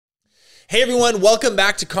Hey everyone, welcome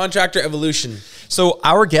back to Contractor Evolution. So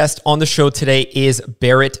our guest on the show today is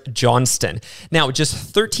Barrett Johnston. Now, just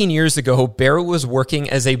 13 years ago, Barrett was working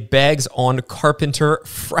as a bags-on carpenter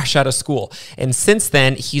fresh out of school. And since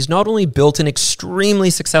then, he's not only built an extremely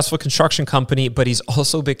successful construction company, but he's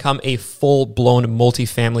also become a full-blown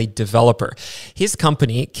multifamily developer. His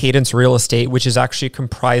company, Cadence Real Estate, which is actually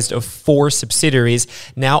comprised of 4 subsidiaries,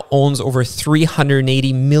 now owns over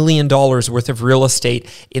 $380 million worth of real estate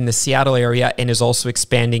in the Seattle area and is also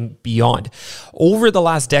expanding beyond. Over the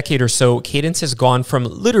last decade or so, Cadence has gone from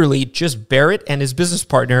literally just Barrett and his business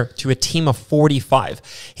partner to a team of 45.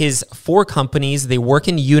 His 4 companies, they work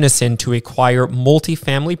in unison to acquire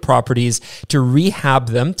multifamily properties, to rehab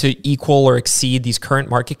them to equal or exceed these current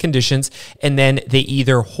market conditions, and then they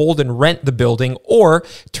either hold and rent the building or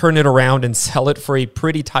turn it around and sell it for a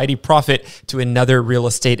pretty tidy profit to another real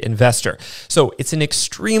estate investor. So it's an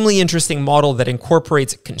extremely interesting model that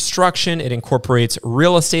incorporates construction, it incorporates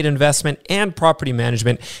real estate investment and property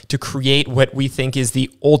management to create what we think is the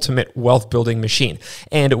ultimate wealth building machine.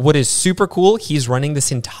 And what is super cool, he's running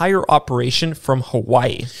this entire operation from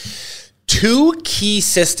Hawaii. 2 key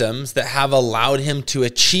systems that have allowed him to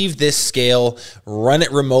achieve this scale, run it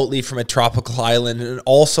remotely from a tropical island, and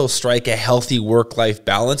also strike a healthy work-life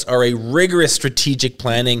balance are a rigorous strategic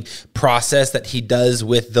planning process that he does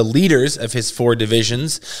with the leaders of his 4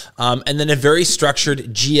 divisions, and then a very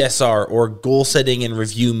structured GSR, or goal setting and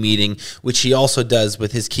review meeting, which he also does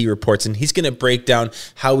with his key reports. And he's going to break down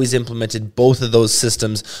how he's implemented both of those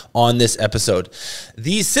systems on this episode.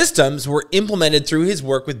 These systems were implemented through his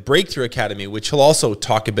work with Breakthrough Academy, which he'll also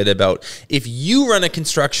talk a bit about. If you run a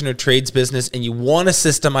construction or trades business and you want to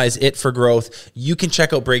systemize it for growth, you can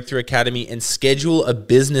check out Breakthrough Academy and schedule a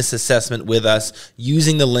business assessment with us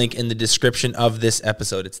using the link in the description of this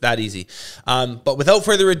episode. It's that easy. But without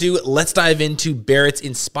further ado, let's dive into Barrett's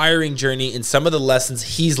inspiring journey and some of the lessons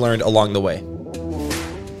he's learned along the way.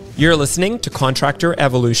 You're listening to Contractor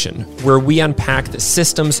Evolution, where we unpack the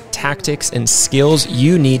systems, tactics, and skills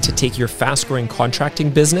you need to take your fast-growing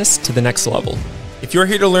contracting business to the next level. If you're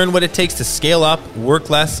here to learn what it takes to scale up,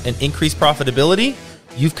 work less, and increase profitability,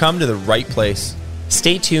 you've come to the right place.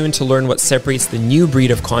 Stay tuned to learn what separates the new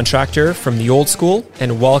breed of contractor from the old school,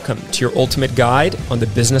 and welcome to your ultimate guide on the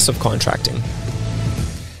business of contracting.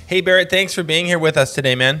 Hey Barrett, thanks for being here with us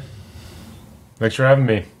today, man. Thanks for having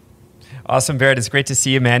me. Awesome, Barrett. It's great to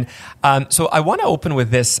see you, man. So I want to open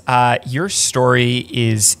with this. Your story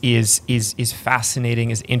is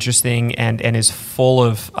fascinating, is interesting, and is full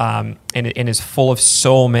of is full of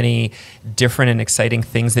so many different and exciting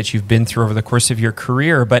things that you've been through over the course of your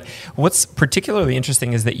career. But what's particularly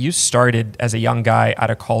interesting is that you started as a young guy out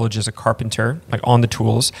of college as a carpenter, like on the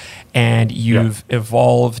tools, and you've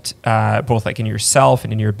evolved both like in yourself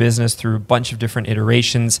and in your business through a bunch of different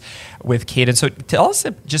iterations with Cadence. So tell us,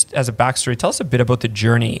 just as a backstory, tell us a bit about the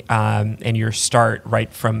journey and your start,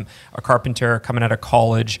 right from a carpenter coming out of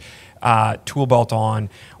college, tool belt on,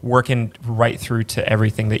 working right through to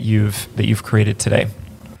everything that you've created today.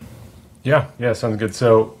 Yeah, sounds good.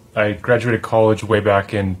 So I graduated college way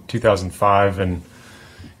back in 2005 and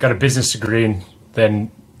got a business degree, and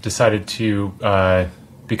then decided to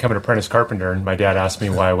become an apprentice carpenter. And my dad asked me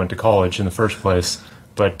why I went to college in the first place,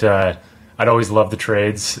 but I'd always loved the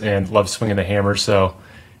trades and loved swinging the hammer. So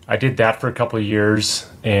I did that for a couple of years,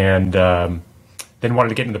 and then wanted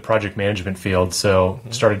to get into the project management field. So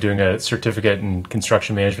started doing a certificate in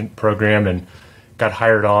construction management program and got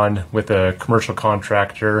hired on with a commercial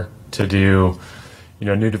contractor to do,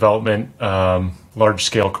 new development, large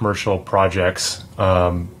scale commercial projects.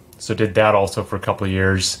 So did that also for a couple of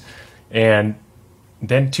years. And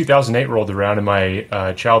then 2008 rolled around, and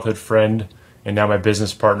my childhood friend and now my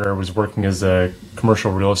business partner was working as a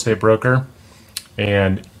commercial real estate broker.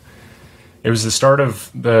 And it was the start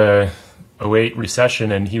of the 2008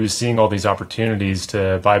 recession, and he was seeing all these opportunities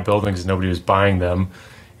to buy buildings and nobody was buying them.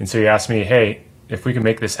 And so he asked me, hey, if we can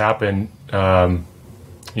make this happen,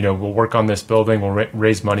 we'll work on this building, we'll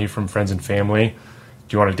raise money from friends and family.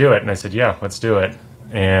 Do you want to do it? And I said, yeah, let's do it.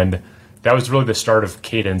 And that was really the start of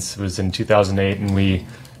Cadence. It was in 2008, and we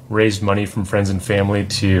raised money from friends and family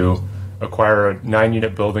to acquire a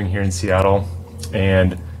 9-unit building here in Seattle.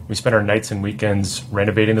 And we spent our nights and weekends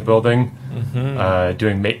renovating the building,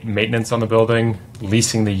 doing maintenance on the building,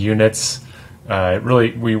 leasing the units.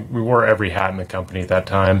 Really, we wore every hat in the company at that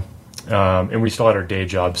time, and we still had our day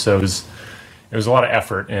job. So it was a lot of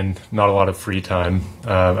effort and not a lot of free time.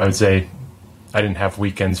 I would say I didn't have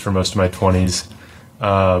weekends for most of my 20s.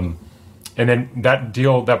 And then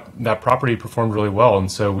that property performed really well,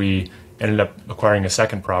 and so we ended up acquiring a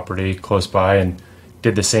second property close by and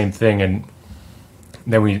did the same thing. And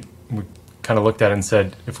then we kind of looked at it and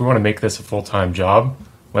said, if we want to make this a full-time job,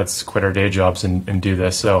 let's quit our day jobs and do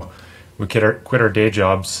this. So we quit our day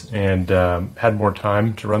jobs and had more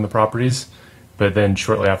time to run the properties. But then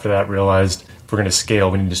shortly after that, realized if we're going to scale,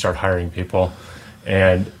 we need to start hiring people,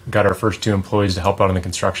 and got our first 2 employees to help out on the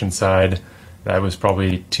construction side. That was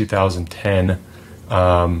probably 2010.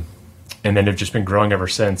 And then have just been growing ever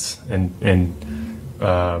since, and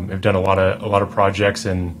have done a lot of projects,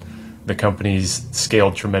 and the company's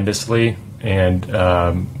scaled tremendously, and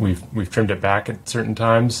we've trimmed it back at certain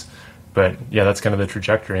times. But yeah, that's kind of the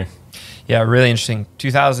trajectory. Yeah, really interesting.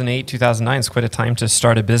 2008, 2009 is quite a time to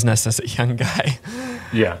start a business as a young guy.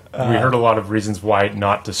 Yeah, we heard a lot of reasons why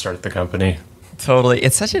not to start the company. Totally.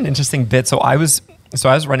 It's such an interesting bit. So I was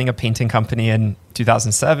running a painting company in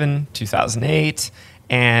 2007, 2008,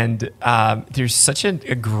 and there's such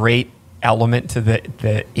a great element to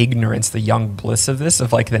the ignorance, the young bliss of this,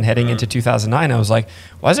 of like then heading into 2009, I was like,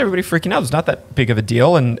 why is everybody freaking out? It's not that big of a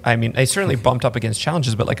deal. And I mean, I certainly bumped up against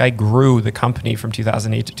challenges, but like I grew the company from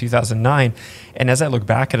 2008 to 2009. And as I look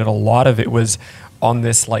back at it, a lot of it was on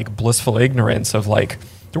this like blissful ignorance of like,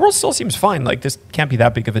 the world still seems fine. Like this can't be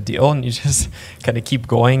that big of a deal, and you just kind of keep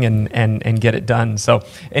going and get it done. So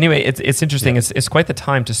anyway, it's interesting. Yeah. It's quite the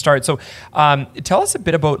time to start. So tell us a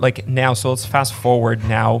bit about like now. So let's fast forward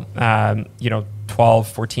now. 12,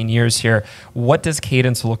 14 years here. What does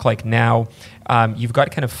Cadence look like now? You've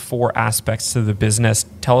got kind of 4 aspects to the business.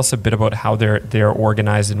 Tell us a bit about how they're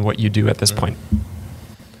organized and what you do at this point.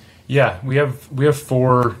 Yeah, we have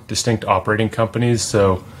 4 distinct operating companies.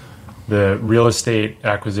 So the real estate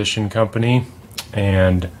acquisition company,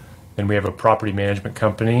 and then we have a property management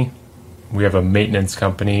company, we have a maintenance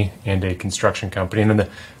company, and a construction company. And then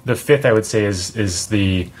the 5th, I would say, is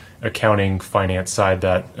the accounting finance side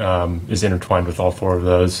that is intertwined with all 4 of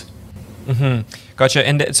those. Mm-hmm. Gotcha.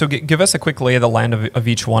 And so give us a quick lay of the land of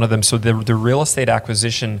each one of them. So the real estate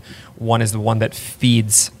acquisition one is the one that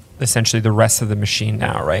feeds essentially the rest of the machine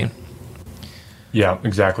now, right? Yeah,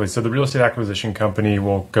 exactly. So the real estate acquisition company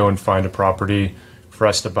will go and find a property for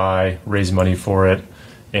us to buy, raise money for it,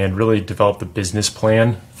 and really develop the business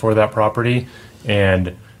plan for that property.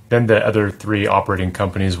 And then the other 3 operating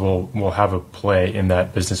companies will have a play in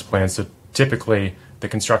that business plan. So typically the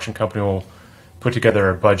construction company will put together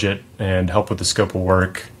a budget and help with the scope of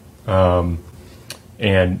work, and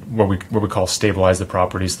what we call stabilize the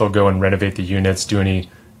properties. They'll go and renovate the units, do any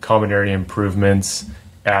common area improvements,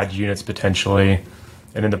 add units potentially,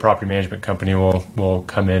 and then the property management company will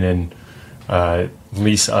come in and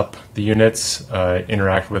lease up the units,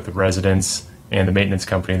 interact with the residents, and the maintenance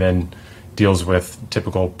company then deals with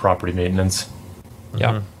typical property maintenance.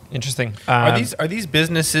 Yeah. Mm-hmm. Interesting. Are these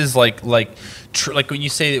businesses like when you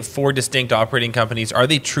say 4 distinct operating companies, are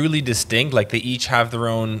they truly distinct? Like they each have their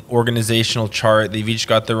own organizational chart. They've each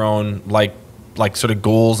got their own like sort of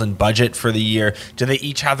goals and budget for the year. Do they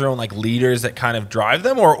each have their own like leaders that kind of drive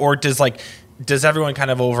them, or does everyone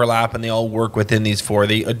kind of overlap and they all work within these 4?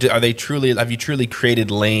 Have you truly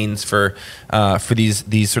created lanes for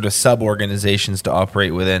these sort of sub organizations to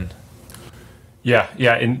operate within? Yeah,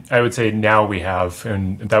 and I would say now we have,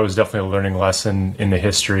 and that was definitely a learning lesson in the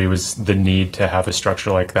history, was the need to have a structure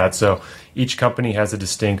like that. So each company has a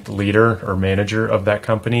distinct leader or manager of that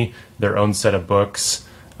company, their own set of books,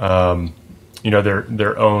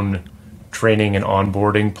 their own training and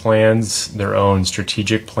onboarding plans, their own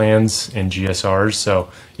strategic plans and GSRs. So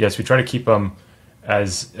yes, we try to keep them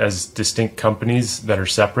as distinct companies that are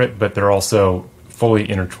separate, but they're also fully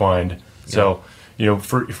intertwined. Yeah. So,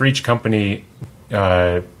 for each company,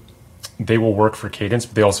 they will work for Cadence,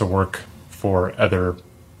 but they also work for other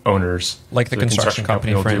owners. Like the construction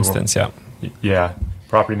company, for instance, yeah. Yeah,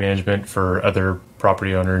 property management for other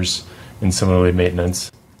property owners, and similarly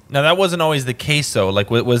maintenance. Now, that wasn't always the case, though.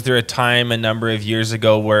 Like, was there a time a number of years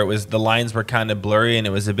ago where the lines were kind of blurry and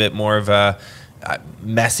it was a bit more of a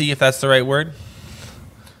messy, if that's the right word?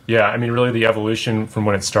 Yeah, I mean, really the evolution from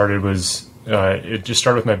when it started was, it just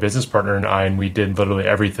started with my business partner and I, and we did literally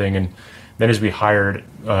everything. And then as we hired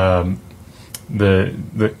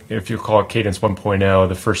if you call it Cadence 1.0,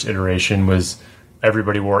 the first iteration was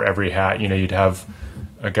everybody wore every hat. You'd have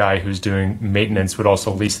a guy who's doing maintenance would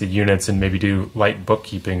also lease the units and maybe do light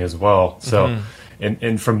bookkeeping as well. So, mm-hmm.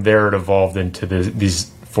 and from there it evolved into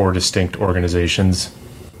these 4 distinct organizations.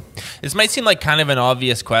 This might seem like kind of an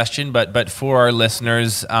obvious question, but for our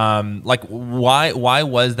listeners, why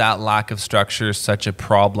was that lack of structure such a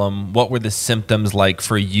problem? What were the symptoms like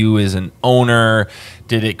for you as an owner?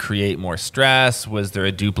 Did it create more stress? Was there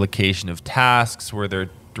a duplication of tasks? Were there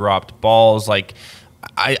dropped balls?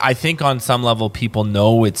 I think on some level people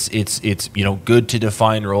know it's good to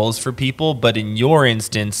define roles for people, but in your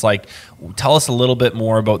instance, like, tell us a little bit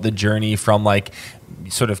more about the journey from like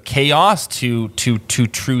sort of chaos to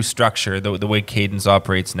true structure, the way Cadence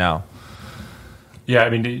operates now. Yeah, I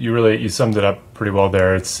mean, you summed it up pretty well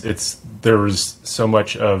there. There was so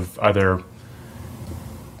much of either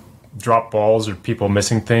drop balls or people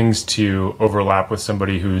missing things to overlap with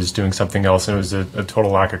somebody who's doing something else, and it was a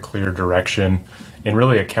total lack of clear direction and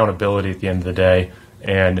really accountability at the end of the day.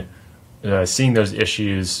 And seeing those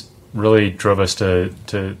issues really drove us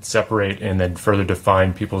to separate and then further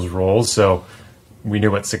define people's roles, so we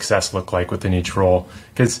knew what success looked like within each role.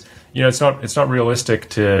 Because it's not realistic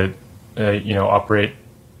to operate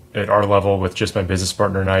at our level with just my business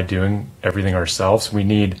partner and I doing everything ourselves. We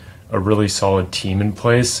need a really solid team in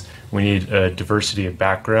place. We need a diversity of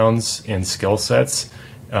backgrounds and skill sets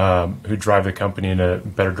who drive the company in a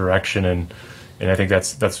better direction, and I think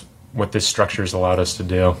that's what this structure has allowed us to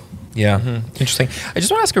do. Yeah, interesting. I just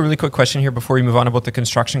want to ask a really quick question here before we move on about the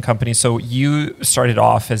construction company. So you started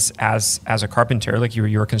off as a carpenter, like you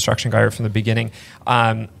were a construction guy from the beginning.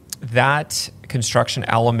 That construction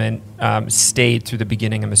element stayed through the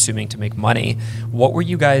beginning, I'm assuming, to make money. What were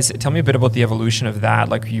you guys, tell me a bit about the evolution of that.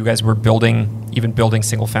 Like, you guys were building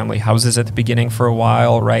single family houses at the beginning for a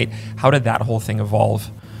while, right? How did that whole thing evolve?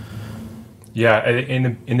 Yeah,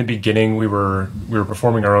 in the beginning, we were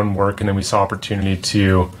performing our own work, and then we saw opportunity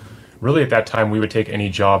to really, at that time, we would take any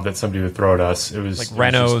job that somebody would throw at us. It was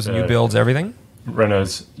like renos, new builds, everything?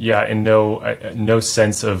 Renos, yeah, and no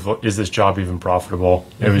sense of, is this job even profitable?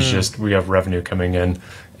 It was just, we have revenue coming in,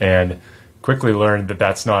 and quickly learned that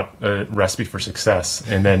that's not a recipe for success.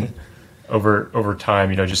 And then over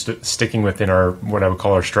time, just sticking within our, what I would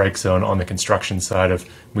call our strike zone on the construction side of,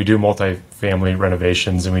 we do multifamily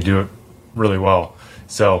renovations and we do it really well.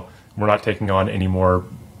 So we're not taking on any more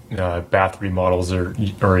bath remodels or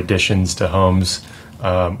additions to homes.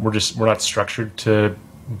 We're not structured to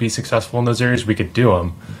be successful in those areas. We could do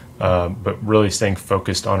them, but really staying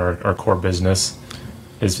focused on our core business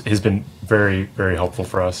has been very, very helpful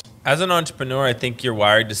for us. As an entrepreneur, I think you're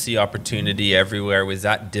wired to see opportunity everywhere. Was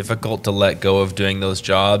that difficult to let go of doing those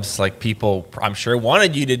jobs? Like, people, I'm sure,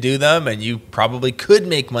 wanted you to do them, and you probably could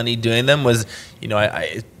make money doing them.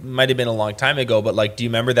 It might have been a long time ago, but like, do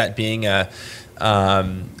you remember that being a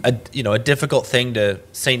difficult thing to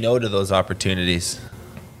say no to those opportunities?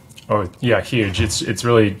 Oh yeah, huge. It's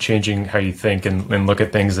really changing how you think and look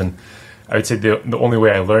at things. And I would say the only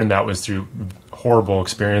way I learned that was through horrible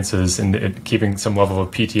experiences and keeping some level of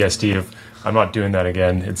PTSD of, I'm not doing that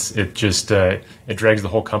again. It drags the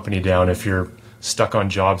whole company down if you're stuck on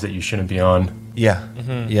jobs that you shouldn't be on. Yeah.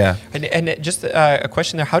 Yeah. And just a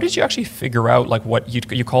question there, how did you actually figure out like what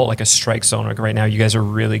you call it, like a strike zone? Like, right now you guys are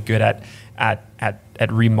really good at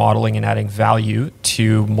remodeling and adding value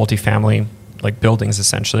to multifamily like buildings,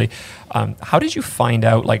 essentially. How did you find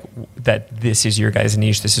out like that this is your guys'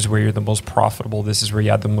 niche, this is where you're the most profitable, this is where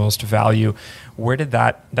you add the most value? Where did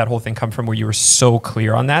that whole thing come from, where you were so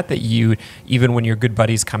clear on that you, even when your good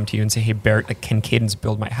buddies come to you and say, hey Barrett, like, can Cadence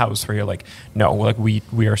build my house? Where you're like, no, like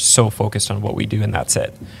we are so focused on what we do and that's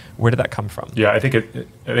it. Where did that come from? Yeah, I think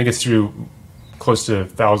it's through close to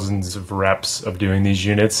thousands of reps of doing these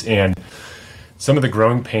units, and some of the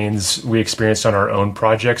growing pains we experienced on our own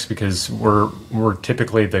projects, because we're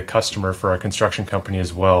typically the customer for our construction company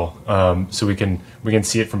as well. So we can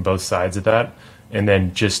see it from both sides of that, and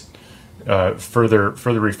then just further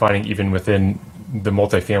refining even within the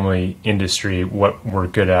multifamily industry what we're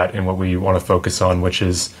good at and what we want to focus on, which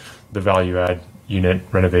is the value add unit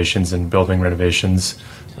renovations and building renovations.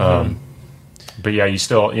 But yeah, you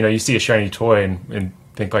still you see a shiny toy and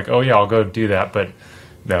think like, oh yeah, I'll go do that, but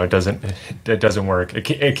no, it doesn't. It doesn't work.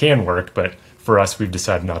 It can work, but for us, we've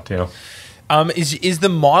decided not to. Is the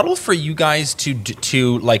model for you guys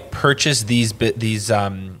to like purchase these buildings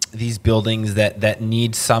that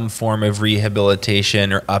need some form of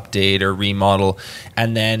rehabilitation or update or remodel,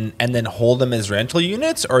 and then hold them as rental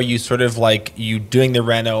units, or are you sort of like you doing the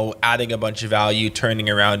reno, adding a bunch of value,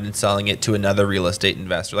 turning around and selling it to another real estate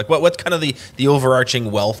investor? Like, what's kind of the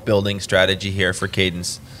overarching wealth building strategy here for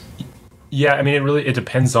Cadence? Yeah, I mean, it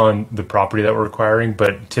depends on the property that we're acquiring,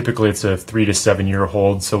 but typically it's a 3 to 7 year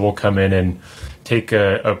hold. So we'll come in and take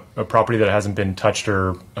a property that hasn't been touched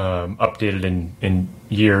or updated in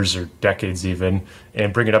years or decades even,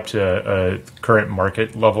 and bring it up to a current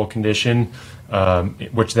market level condition,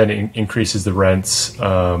 which then increases the rents.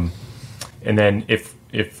 And then if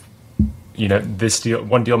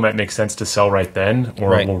one deal might make sense to sell right then, or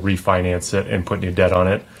Right. we'll refinance it and put new debt on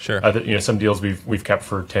it. Sure. Some deals we've kept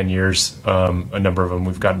for 10 years. A number of them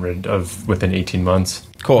we've gotten rid of within 18 months.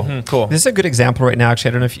 Cool. Cool. This is a good example right now. Actually,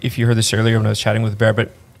 I don't know if you heard this earlier when I was chatting with Bear,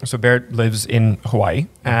 but so Bear lives in Hawaii,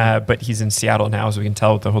 but he's in Seattle now, as we can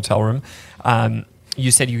tell with the hotel room. You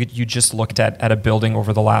said you just looked at a building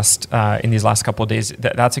over the last in these last couple of days.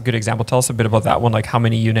 That's a good example. Tell us a bit about that one. Like how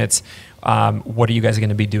many units? What are you guys going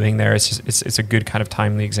to be doing there? It's a good kind of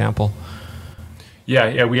timely example. Yeah.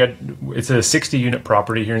 It's a 60-unit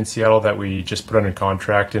property here in Seattle that we just put under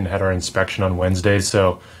contract and had our inspection on Wednesday.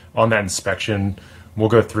 So on that inspection, we'll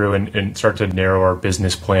go through and start to narrow our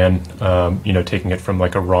business plan. Taking it from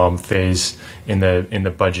like a ROM phase in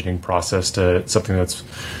the budgeting process to something that's,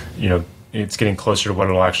 it's getting closer to what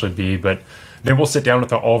it'll actually be. But then we'll sit down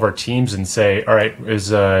with all of our teams and say, all right,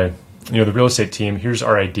 the real estate team, here's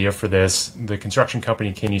our idea for this. The construction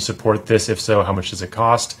company, can you support this? If so, how much does it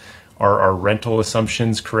cost? Are our rental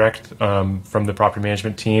assumptions correct from the property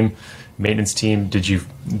management team? Maintenance team, do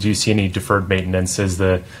you see any deferred maintenance? Is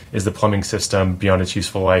the plumbing system beyond its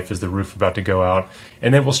useful life? Is the roof about to go out?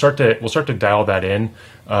 And then we'll start to dial that in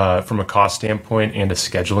from a cost standpoint and a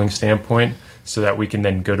scheduling standpoint, so that we can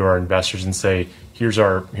then go to our investors and say, here's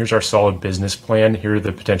our solid business plan. Here are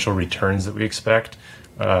the potential returns that we expect.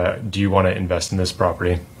 Do you want to invest in this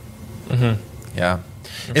property? Mm-hmm. Yeah.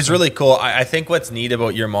 It's really cool. I think what's neat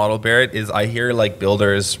about your model, Barrett, is I hear like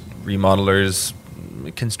builders, remodelers,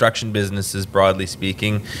 construction businesses, broadly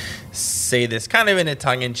speaking, say this kind of in a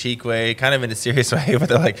tongue-in-cheek way, kind of in a serious way, but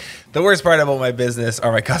they're like, the worst part about my business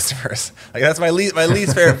are my customers. Like that's my least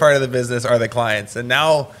favorite part of the business are the clients. And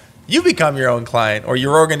now you become your own client, or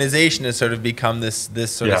your organization has sort of become this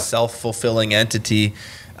sort of self-fulfilling entity.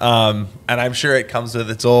 And I'm sure it comes with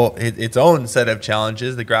its own set of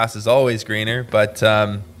challenges. The grass is always greener, but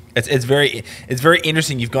it's very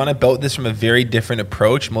interesting. You've gone about this from a very different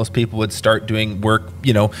approach. Most people would start doing work,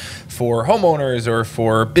 for homeowners or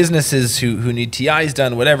for businesses who need TIs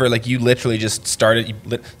done, whatever. Like you literally just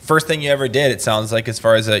started. First thing you ever did, it sounds like, as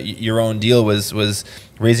far as your own deal was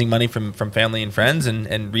raising money from family and friends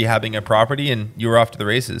and rehabbing a property, and you were off to the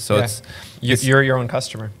races. So you're your own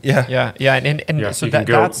customer. Yeah. And so you can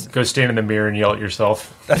go stand in the mirror and yell at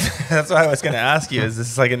yourself. That's what I was going to ask you. Is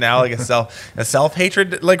this like a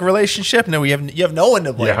self-hatred like relationship? No, you have no one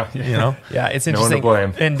to blame. Yeah, it's interesting. No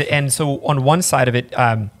one to blame. And so on one side of it,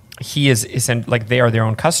 he is like they are their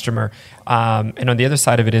own customer, and on the other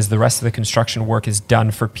side of it is the rest of the construction work is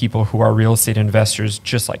done for people who are real estate investors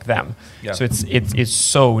just like them. Yeah. So it's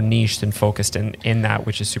so niched and focused in that,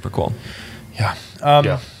 which is super cool.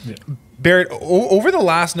 Yeah. Barrett, over the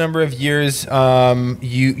last number of years,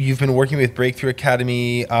 you've been working with Breakthrough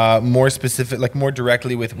Academy, more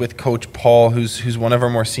directly with Coach Paul, who's one of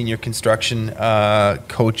our more senior construction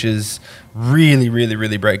coaches. Really, really,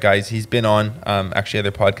 really bright guy. He's been on actually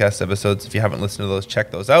other podcast episodes. If you haven't listened to those,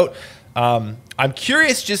 check those out. I'm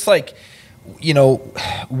curious, just like,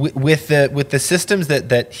 with the systems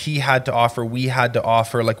that he had to offer, we had to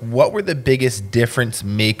offer, like what were the biggest difference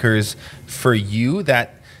makers for you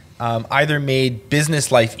that either made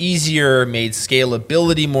business life easier, made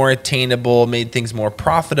scalability more attainable, made things more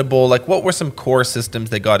profitable? Like what were some core systems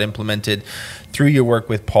that got implemented through your work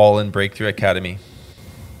with Paul and Breakthrough Academy?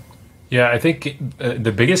 Yeah, I think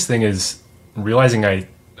the biggest thing is realizing I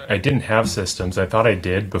didn't have systems. I thought I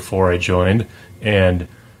did before I joined. And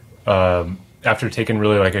after taking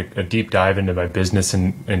really like a deep dive into my business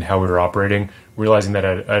and how we were operating, realizing that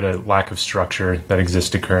I had a lack of structure that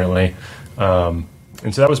existed currently.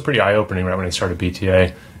 And so that was pretty eye-opening right when I started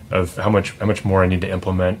BTA, of how much more I need to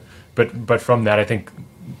implement. But from that, I think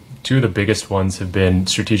two of the biggest ones have been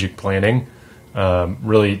strategic planning.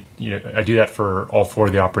 Really, I do that for all four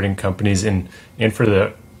of the operating companies and for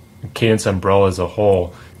the Cadence umbrella as a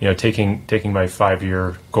whole. Taking my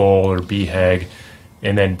 5-year goal or BHAG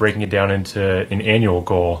and then breaking it down into an annual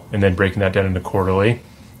goal and then breaking that down into quarterly.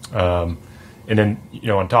 And then,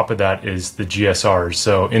 on top of that is the GSRs.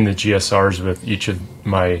 So in the GSRs with each of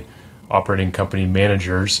my operating company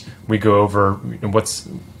managers, we go over what's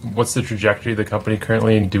the trajectory of the company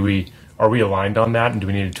currently, and are we aligned on that, and do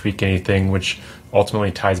we need to tweak anything, which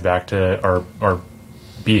ultimately ties back to our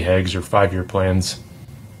BHAGs or 5-year plans.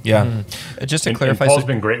 Yeah. Just to clarify, Paul's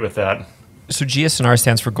been great with that. So GSNR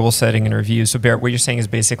stands for goal setting and review. So Barrett, what you're saying is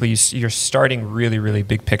basically you're starting really, really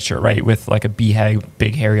big picture, right? With like a BHAG,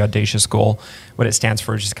 big, hairy, audacious goal. What it stands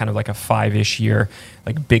for is just kind of like a 5-ish year,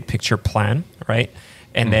 like big picture plan, right?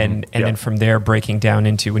 And then from there breaking down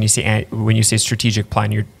into when you say strategic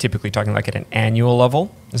plan, you're typically talking like at an annual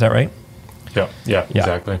level. Is that right? Yeah,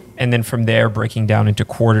 exactly. And then from there, breaking down into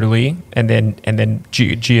quarterly, and then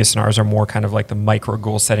GSNRs are more kind of like the micro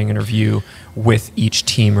goal setting and review with each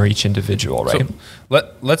team or each individual, right?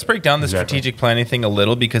 So let's break down the strategic planning thing a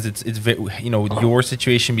little, because it's your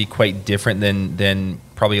situation be quite different than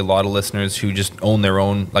probably a lot of listeners who just own their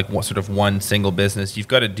own, like, sort of one single business. You've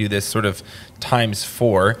got to do this sort of times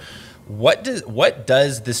 4. What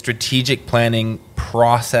does the strategic planning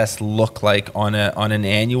process look like on an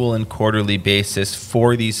annual and quarterly basis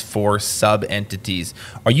for these 4 sub entities?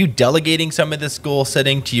 Are you delegating some of this goal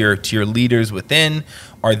setting to your leaders within?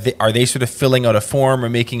 Are they sort of filling out a form or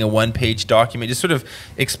making a 1-page document? Just sort of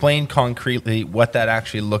explain concretely what that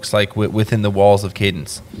actually looks like within the walls of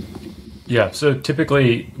Cadence. Yeah, so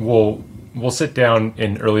typically we'll sit down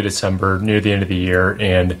in early December near the end of the year,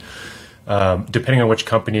 and depending on which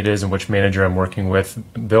company it is and which manager I'm working with,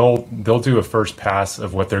 they'll do a first pass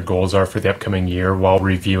of what their goals are for the upcoming year while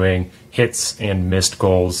reviewing hits and missed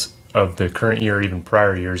goals of the current year or even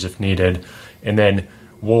prior years if needed. And then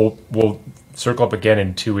we'll circle up again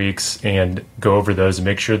in 2 weeks and go over those and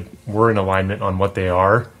make sure we're in alignment on what they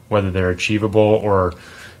are, whether they're achievable or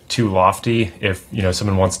too lofty. If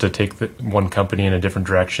someone wants to take one company in a different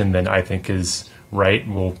direction than I think is right,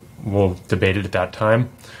 we'll debate it at that time.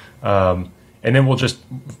 And then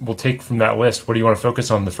we'll take from that list, what do you want to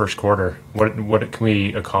focus on the first quarter? What can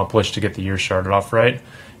we accomplish to get the year started off right?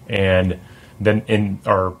 And then in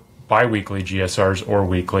our bi-weekly GSRs or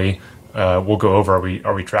weekly, we'll go over,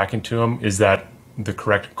 are we tracking to them? Is that the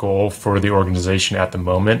correct goal for the organization at the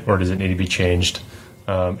moment, or does it need to be changed?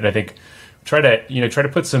 And I think try to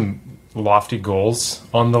put some lofty goals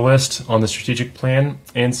on the list on the strategic plan,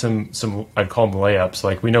 and some I'd call them layups.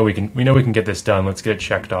 Like, we know we can get this done. Let's get it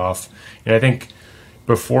checked off. And I think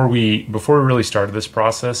before we really started this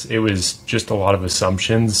process, it was just a lot of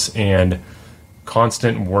assumptions and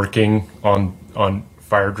constant working on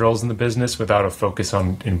fire drills in the business without a focus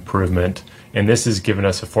on improvement. And this has given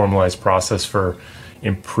us a formalized process for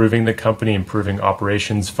improving the company, improving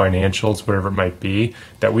operations, financials, whatever it might be,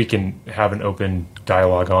 that we can have an open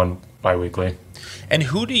dialogue on bi-weekly. And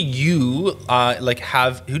who do you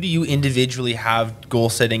individually have goal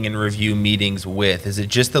setting and review meetings with? Is it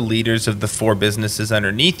just the leaders of the 4 businesses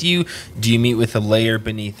underneath you? Do you meet with a layer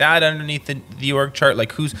beneath that underneath the org chart?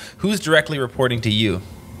 Like, who's directly reporting to you?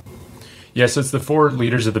 Yeah, so it's the 4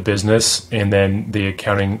 leaders of the business, and then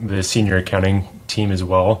the senior accounting team as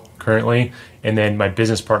well currently. And then my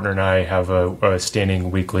business partner and I have a standing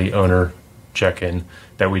weekly owner check-in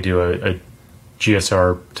that we do a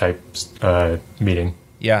GSR type meeting.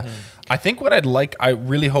 Yeah. I think what I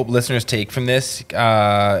really hope listeners take from this,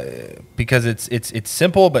 because it's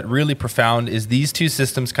simple but really profound, is these 2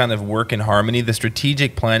 systems kind of work in harmony. The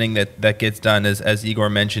strategic planning that gets done, as Igor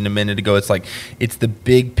mentioned a minute ago, it's the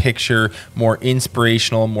big picture, more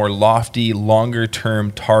inspirational, more lofty, longer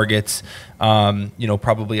term targets.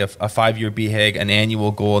 Probably a 5-year BHAG, an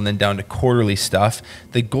annual goal, and then down to quarterly stuff.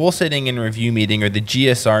 The goal setting and review meeting, or the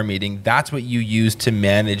GSR meeting, that's what you use to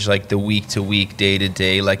manage like the week to week, day to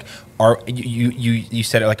day. Like, you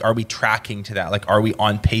said it, like, are we tracking to that? Like, are we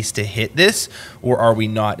on pace to hit this, or are we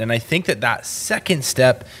not? And I think that second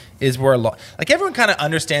step is where everyone kind of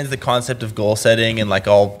understands the concept of goal setting, and like,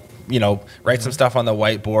 I'll write some stuff on the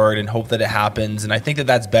whiteboard and hope that it happens. And I think that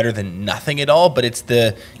that's better than nothing at all, but it's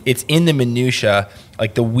in the minutia,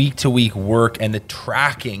 like the week to week work and the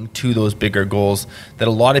tracking to those bigger goals, that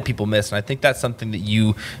a lot of people miss. And I think that's something that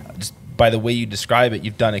you, just by the way you describe it,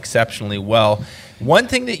 you've done exceptionally well. One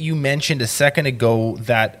thing that you mentioned a second ago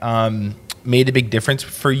that made a big difference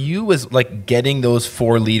for you was like getting those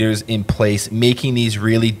 4 leaders in place, making these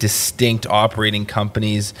really distinct operating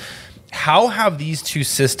companies. How have these 2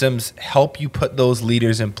 systems helped you put those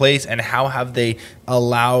leaders in place, and how have they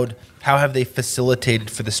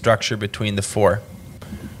facilitated for the structure between the 4?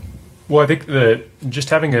 Well, I think just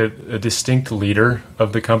having a distinct leader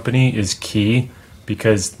of the company is key,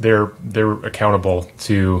 because they're accountable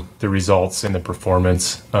to the results and the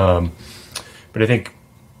performance. But I think,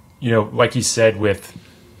 like you said,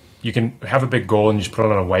 you can have a big goal and you just put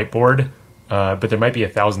it on a whiteboard, but there might be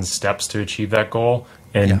 1,000 steps to achieve that goal.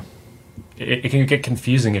 And it can get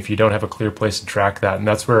confusing if you don't have a clear place to track that. And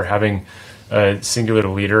that's where having a singular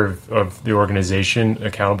leader of the organization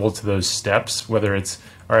accountable to those steps, whether it's,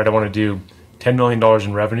 all right, I want to do $10 million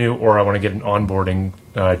in revenue, or I want to get an onboarding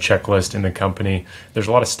checklist in the company. There's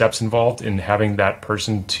a lot of steps involved in having that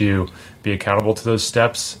person to be accountable to those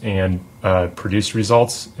steps and produce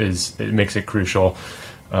results. It makes it crucial.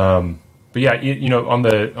 But yeah, on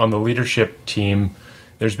the leadership team,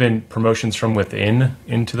 there's been promotions from within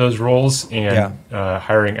into those roles and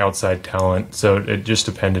hiring outside talent. So it just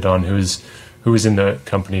depended on who was in the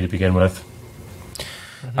company to begin with.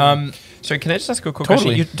 Sorry, can I just ask a quick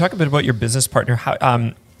question? You talk a bit about your business partner.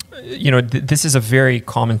 How, this is a very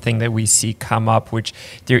common thing that we see come up, which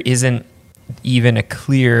there isn't even a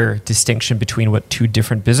clear distinction between what two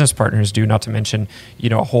different business partners do, not to mention,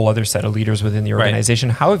 a whole other set of leaders within the organization.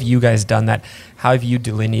 Right. How have you guys done that? How have you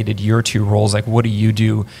delineated your two roles? Like, what do you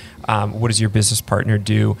do? What does your business partner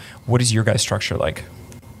do? What is your guys' structure like?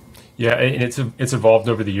 Yeah, and it's evolved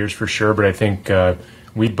over the years for sure, but I think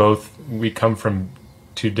we come from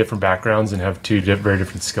two different backgrounds and have two very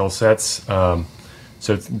different skill sets.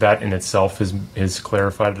 So that in itself has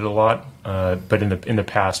clarified it a lot. But in the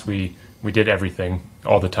past, we did everything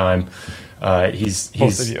all the time. He's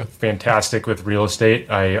fantastic with real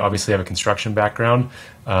estate. I obviously have a construction background,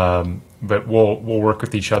 but we'll work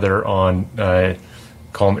with each other on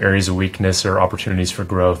call them areas of weakness or opportunities for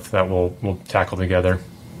growth that we'll tackle together.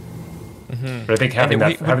 Mm-hmm. But I think having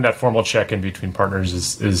that formal check-in between partners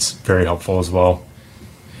is very helpful as well.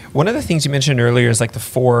 One of the things you mentioned earlier is like the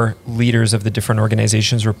 4 leaders of the different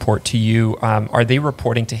organizations report to you. Are they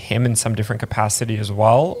reporting to him in some different capacity as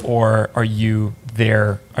well, or are you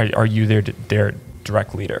their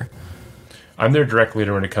direct leader? I'm their direct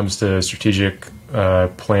leader when it comes to strategic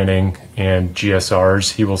planning and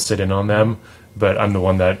GSRs. He will sit in on them, but I'm the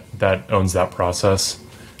one that owns that process.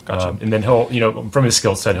 Gotcha. And then he'll, from his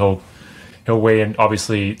skill set, he'll weigh in,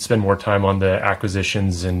 obviously spend more time on the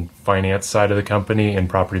acquisitions and finance side of the company and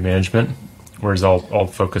property management, whereas I'll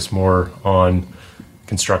focus more on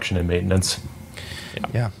construction and maintenance.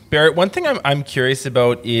 Yeah. Barrett, one thing I'm curious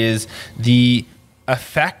about is the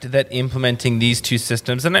effect that implementing these two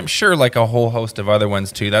systems, and I'm sure like a whole host of other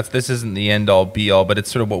ones too, this isn't the end all be all, but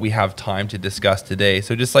it's sort of what we have time to discuss today.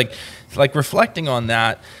 So just like reflecting on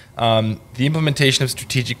that, the implementation of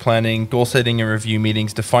strategic planning, goal setting and review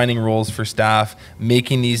meetings, defining roles for staff,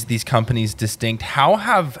 making these companies distinct. How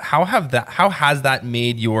has that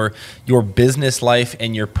made your business life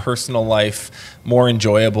and your personal life more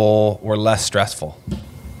enjoyable or less stressful?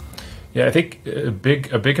 Yeah, I think a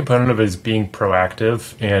big component of it is being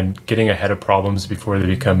proactive and getting ahead of problems before they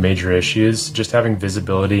become major issues. Just having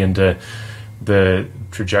visibility into the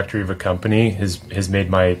trajectory of a company has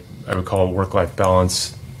made I would call it work-life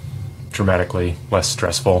balance dramatically less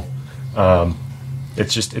stressful.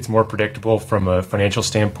 It's more predictable from a financial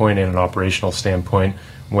standpoint and an operational standpoint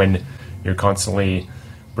when you're constantly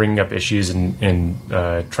bringing up issues and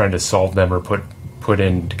trying to solve them or put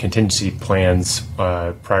in contingency plans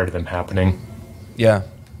prior to them happening. Yeah,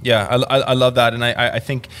 I love that, and I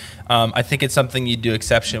think it's something you do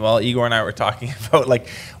exceptionally well. Igor and I were talking about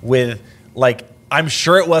I'm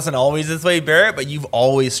sure it wasn't always this way, Barrett, but you've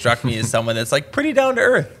always struck me as someone that's like pretty down to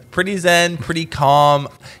earth, pretty zen, pretty calm.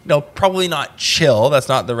 Probably not chill. That's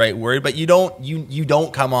not the right word, but you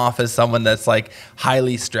don't come off as someone that's like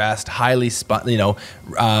highly stressed, highly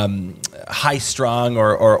high strung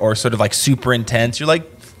or sort of like super intense. You're like,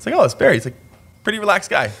 it's like, oh, it's Barry. It's like pretty relaxed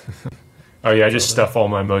guy. Oh yeah, I just stuff all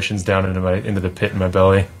my emotions down into the pit in my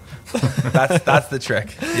belly. That's the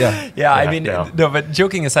trick. Yeah. I mean, no, but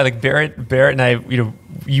joking aside, like Barrett and I,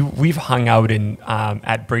 we've hung out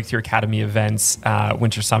at Breakthrough Academy events,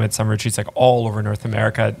 winter summits, summer retreats, like all over North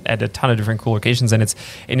America at a ton of different cool locations, and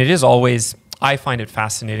it is always, I find it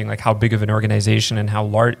fascinating, like how big of an organization and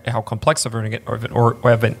how complex of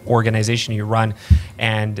an organization you run,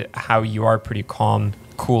 and how you are pretty calm,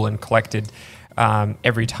 cool, and collected.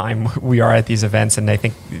 Every time we are at these events, and I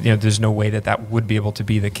think there's no way that would be able to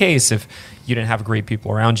be the case if you didn't have great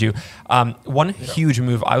people around you. One huge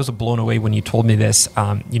move, I was blown away when you told me this.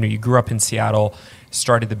 You grew up in Seattle,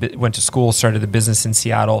 went to school, started the business in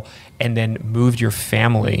Seattle, and then moved your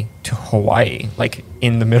family to Hawaii, like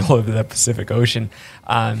in the middle of the Pacific Ocean.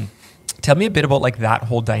 Tell me a bit about like that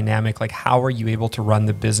whole dynamic. Like, how are you able to run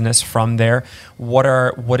the business from there?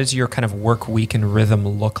 What is your kind of work week and rhythm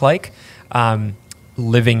look like?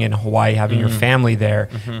 Living in Hawaii, having your family there,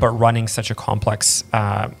 but running such a complex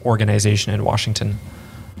organization in Washington.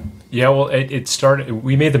 Yeah, well, it started.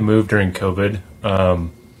 We made the move during COVID,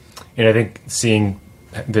 and I think seeing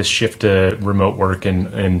this shift to remote work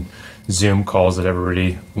and Zoom calls that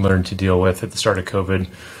everybody learned to deal with at the start of COVID.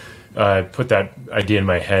 Put that idea in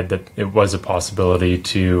my head that it was a possibility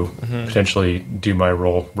to potentially do my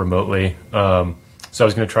role remotely. So I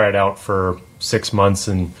was going to try it out for 6 months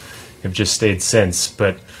and have just stayed since.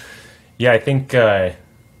 But yeah, I think the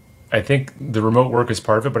remote work is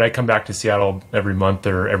part of it, but I come back to Seattle every month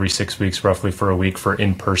or every 6 weeks roughly for a week for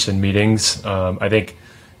in-person meetings. I think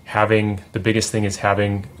the biggest thing is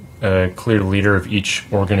having a clear leader of each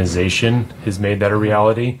organization has made that a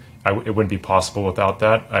reality. It wouldn't be possible without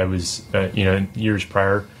that. I was, years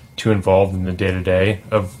prior too involved in the day-to-day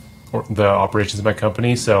of the operations of my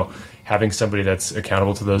company. So having somebody that's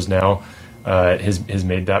accountable to those now has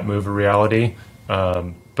made that move a reality.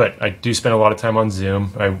 But I do spend a lot of time on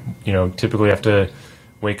Zoom. I typically have to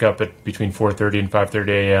wake up at between 4:30 and 5:30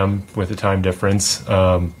 a.m. with a time difference,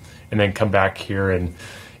 and then come back here. And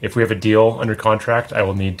if we have a deal under contract, I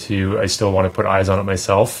still want to put eyes on it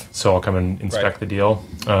myself. So I'll come and inspect the deal.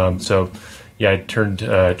 I turned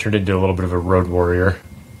into a little bit of a road warrior.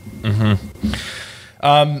 Mm-hmm.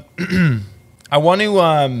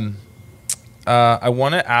 I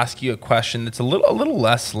want to ask you a question that's a little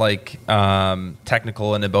less like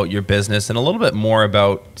technical and about your business, and a little bit more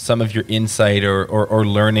about some of your insight or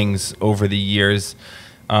learnings over the years.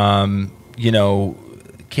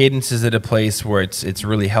 Cadence is at a place where it's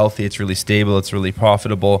really healthy, it's really stable, it's really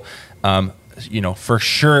profitable. For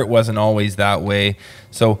sure it wasn't always that way.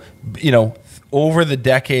 So, over the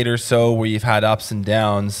decade or so where you've had ups and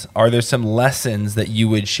downs, are there some lessons that you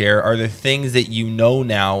would share? Are there things that you know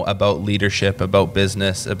now about leadership, about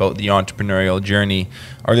business, about the entrepreneurial journey?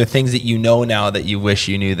 Are there things that you know now that you wish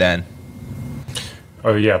you knew then?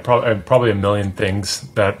 Oh yeah, probably a million things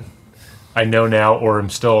that I know now or am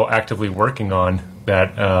still actively working on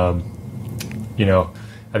that, I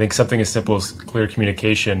think something as simple as clear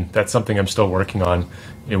communication, that's something I'm still working on.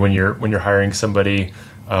 When you're hiring somebody,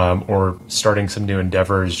 or starting some new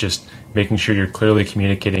endeavors, just making sure you're clearly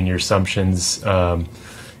communicating your assumptions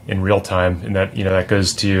in real time, and that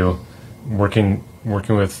goes to working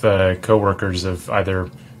with coworkers of either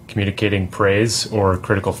communicating praise or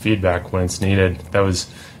critical feedback when it's needed. That was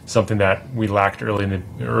something that we lacked early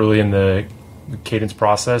in the Cadence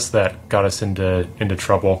process that got us into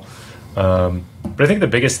trouble. But I think the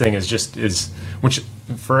biggest thing is which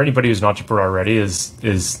for anybody who's an entrepreneur already is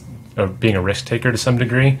being a risk taker to some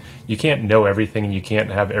degree. You can't know everything, and you can't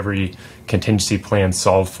have every contingency plan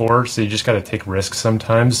solved for. So you just got to take risks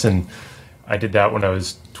sometimes. And I did that when I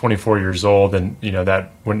was 24 years old, and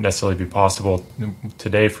that wouldn't necessarily be possible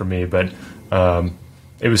today for me. But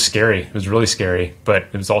it was scary. It was really scary, but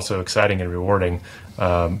it was also exciting and rewarding.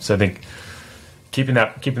 So I think keeping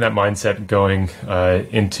that mindset going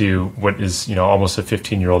into what is almost a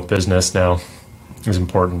 15-year-old business now is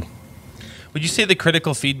important. Would you say the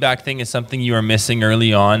critical feedback thing is something you were missing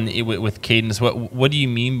early on with Cadence? What do you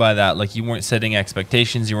mean by that? Like, you weren't setting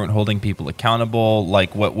expectations, you weren't holding people accountable.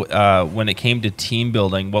 Like, when it came to team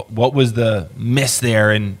building, what was the miss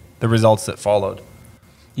there and the results that followed?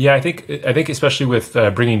 Yeah, I think especially with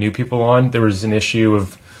bringing new people on, there was an issue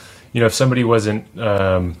of, if somebody wasn't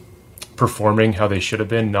performing how they should have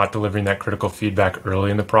been, not delivering that critical feedback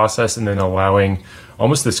early in the process, and then allowing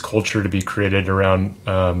almost this culture to be created around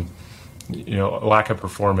lack of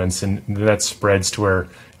performance, and that spreads to where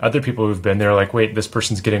other people who've been there are like, wait, this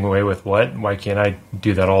person's getting away with what? Why can't I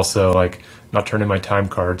do that also? Like, not turn in my time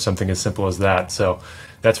card, something as simple as that. So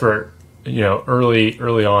that's where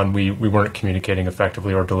early on we weren't communicating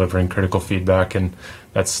effectively or delivering critical feedback, and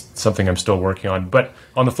that's something I'm still working on. But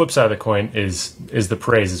on the flip side of the coin is the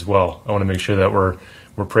praise as well. I want to make sure that we're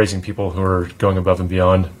praising people who are going above and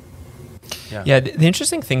beyond. Yeah, the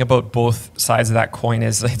interesting thing about both sides of that coin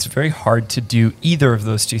is it's very hard to do either of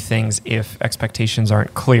those two things if expectations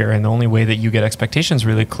aren't clear. And the only way that you get expectations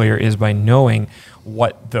really clear is by knowing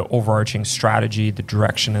what the overarching strategy, the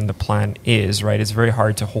direction, and the plan is, right? It's very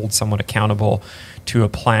hard to hold someone accountable to a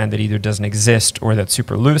plan that either doesn't exist or that's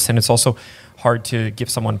super loose. And it's also hard to give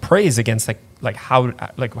someone praise against how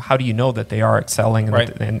do you know that they are excelling and, right,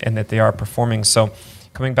 and that they are performing? So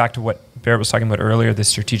coming back to what Barrett was talking about earlier, the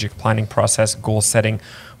strategic planning process, goal setting,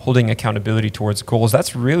 holding accountability towards goals,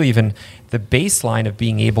 that's really even the baseline of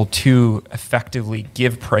being able to effectively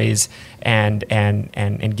give praise and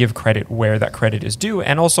give credit where that credit is due,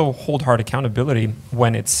 and also hold hard accountability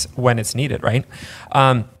when it's needed, right?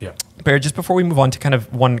 Barrett, just before we move on to kind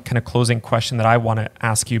of one kind of closing question that I want to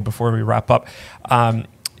ask you before we wrap up,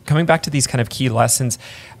 coming back to these kind of key lessons,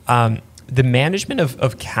 the management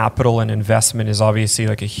of capital and investment is obviously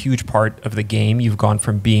like a huge part of the game. You've gone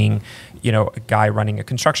from being, a guy running a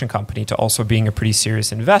construction company to also being a pretty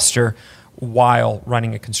serious investor while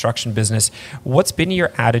running a construction business. What's been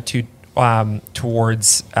your attitude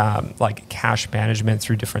towards like cash management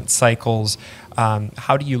through different cycles?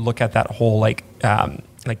 How do you look at that whole like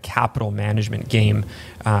capital management game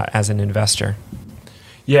as an investor?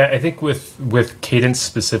 Yeah, I think with Cadence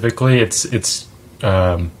specifically, it's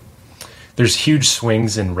there's huge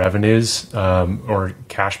swings in revenues or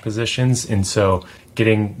cash positions, and so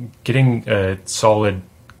getting a solid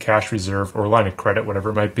cash reserve or line of credit, whatever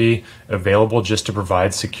it might be, available just to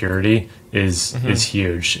provide security is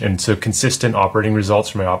huge. And so consistent operating results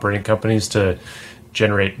from my operating companies to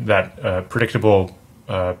generate that predictable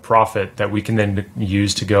profit that we can then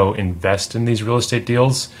use to go invest in these real estate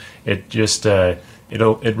deals. It just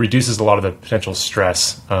it reduces a lot of the potential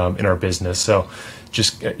stress in our business. So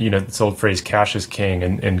just, this old phrase, cash is king,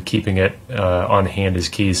 and keeping it on hand is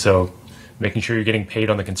key. So making sure you're getting paid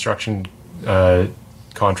on the construction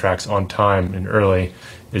contracts on time and early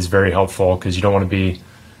is very helpful, because you don't want to be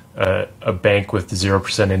a bank with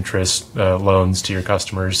 0% interest loans to your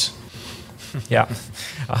customers. Yeah,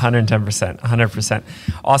 110%, 100%.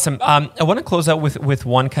 Awesome. I want to close out with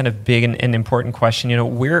one kind of big and important question.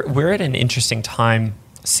 We're at an interesting time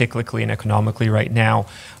cyclically and economically right now.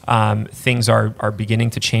 Things are beginning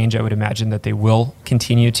to change. I would imagine that they will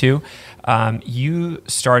continue to. You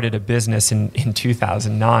started a business in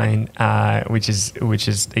 2009, which is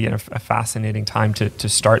a fascinating time to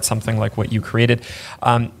start something like what you created.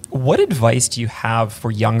 What advice do you have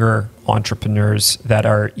for younger entrepreneurs that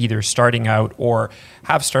are either starting out or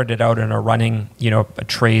have started out and are running, a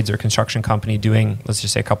trades or construction company doing, let's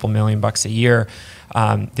just say, a couple $1 million a year?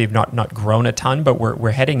 They've not grown a ton, but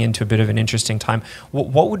we're heading into a bit of an interesting time.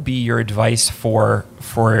 What would be your advice for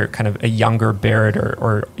kind of a younger Barrett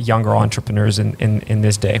or younger entrepreneurs in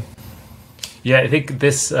this day? Yeah, I think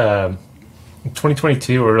this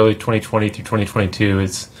 2022 or early 2020 through 2022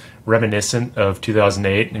 is reminiscent of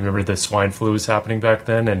 2008. And remember, the swine flu was happening back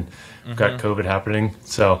then, and we've got COVID happening.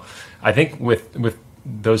 So I think with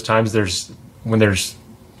those times, when there's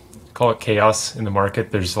call it chaos in the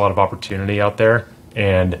market, there's a lot of opportunity out there.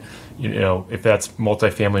 And if that's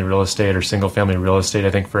multifamily real estate or single family real estate,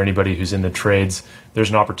 I think for anybody who's in the trades,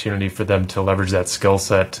 there's an opportunity for them to leverage that skill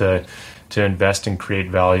set to invest and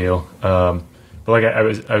create value. But like I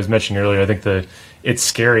was mentioning earlier, I think it's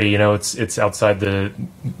scary. It's outside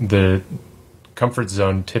the comfort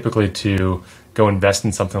zone typically to go invest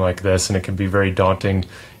in something like this, and it can be very daunting.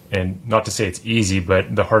 And not to say it's easy,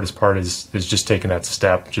 but the hardest part is just taking that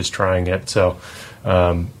step, just trying it. So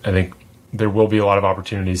I think there will be a lot of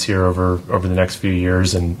opportunities here over the next few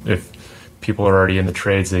years, and if people are already in the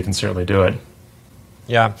trades, they can certainly do it.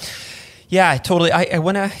 Yeah, totally. I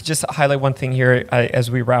want to just highlight one thing here as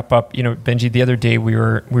we wrap up. Benji, the other day we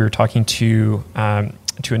were talking to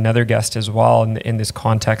another guest as well in this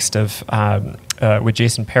context of with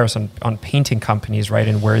Jason Paris on painting companies, right,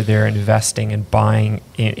 and where they're investing and buying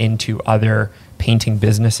into other painting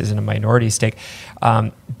businesses in a minority stake.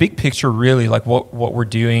 Big picture, really, like what we're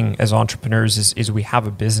doing as entrepreneurs is we have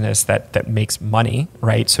a business that makes money,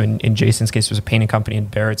 right? So in Jason's case, it was a painting company, in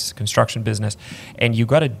Barrett's a construction business, and you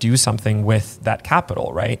got to do something with that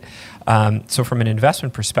capital, right? So from an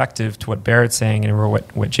investment perspective, to what Barrett's saying and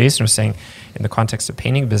what Jason was saying in the context of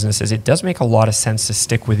painting businesses, it does make a lot of sense to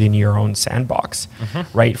stick within your own sandbox,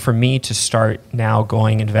 right? For me to start now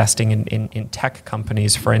investing in tech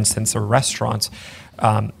companies, for instance, or restaurants,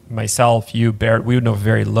 myself, you, Barrett, we would know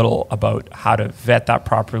very little about how to vet that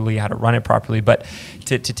properly, how to run it properly. But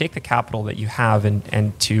to take the capital that you have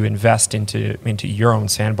and to invest into your own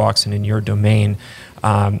sandbox and in your domain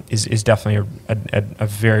is definitely a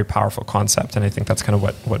very powerful concept. And I think that's kind of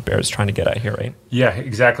what Barrett's trying to get at here, right? Yeah,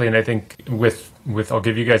 exactly. And I think with I'll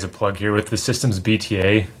give you guys a plug here, with the systems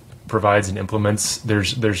BTA provides and implements,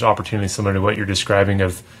 there's opportunities similar to what you're describing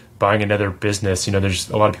of buying another business. There's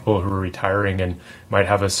a lot of people who are retiring and might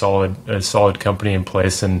have a solid company in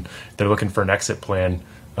place, and they're looking for an exit plan.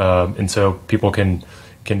 And so people can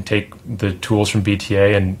take the tools from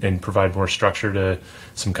BTA and provide more structure to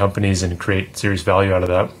some companies and create serious value out of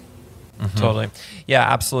that. Totally. Yeah,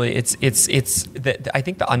 absolutely. I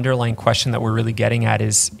think the underlying question that we're really getting at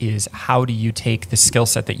is how do you take the skill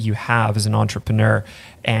set that you have as an entrepreneur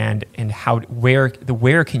and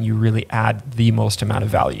where can you really add the most amount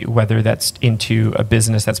of value, whether that's into a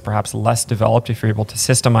business that's perhaps less developed if you're able to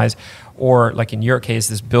systemize, or like in your case,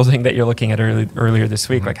 this building that you're looking at earlier this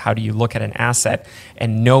week, like how do you look at an asset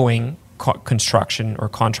and knowing construction or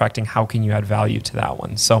contracting, how can you add value to that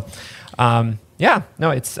one? So, yeah, no,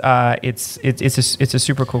 it's a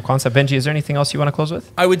super cool concept. Benji, is there anything else you want to close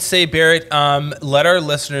with? I would say, Barrett, let our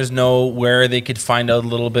listeners know where they could find out a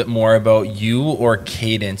little bit more about you or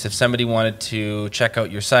Cadence. If somebody wanted to check out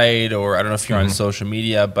your site, or I don't know if you're on social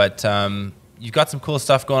media, but you've got some cool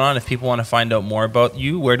stuff going on. If people want to find out more about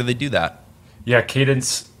you, where do they do that? Yeah,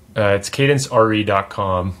 Cadence. It's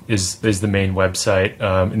cadencere.com is the main website,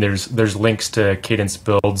 and there's links to Cadence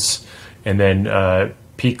Builds, and then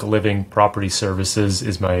Peak Living Property Services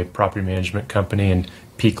is my property management company, and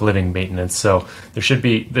peak living maintenance. So there should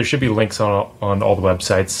be links on all the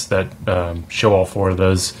websites that show all 4 of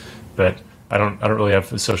those, but I don't really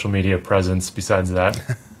have a social media presence besides that.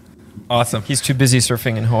 Awesome. He's too busy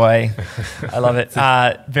surfing in Hawaii. I love it.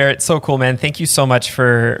 Barrett, so cool, man. Thank you so much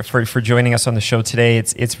for joining us on the show today.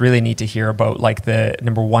 It's really neat to hear about like the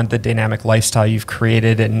number one, the dynamic lifestyle you've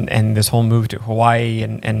created and this whole move to Hawaii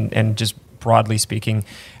and just broadly speaking,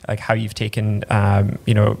 like how you've taken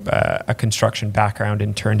a construction background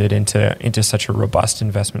and turned it into such a robust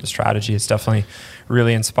investment strategy. It's definitely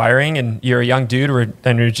really inspiring, and you're a young dude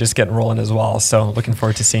and you're just getting rolling as well. So looking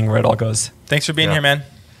forward to seeing where it all goes. Thanks for being here, man.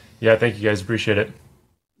 Yeah, thank you guys. Appreciate it.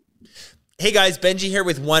 Hey guys, Benji here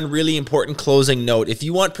with one really important closing note. If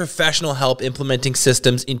you want professional help implementing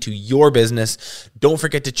systems into your business, don't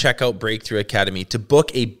forget to check out Breakthrough Academy. To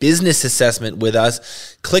book a business assessment with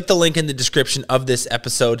us, click the link in the description of this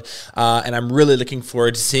episode. And I'm really looking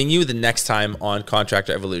forward to seeing you the next time on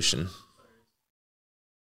Contractor Evolution.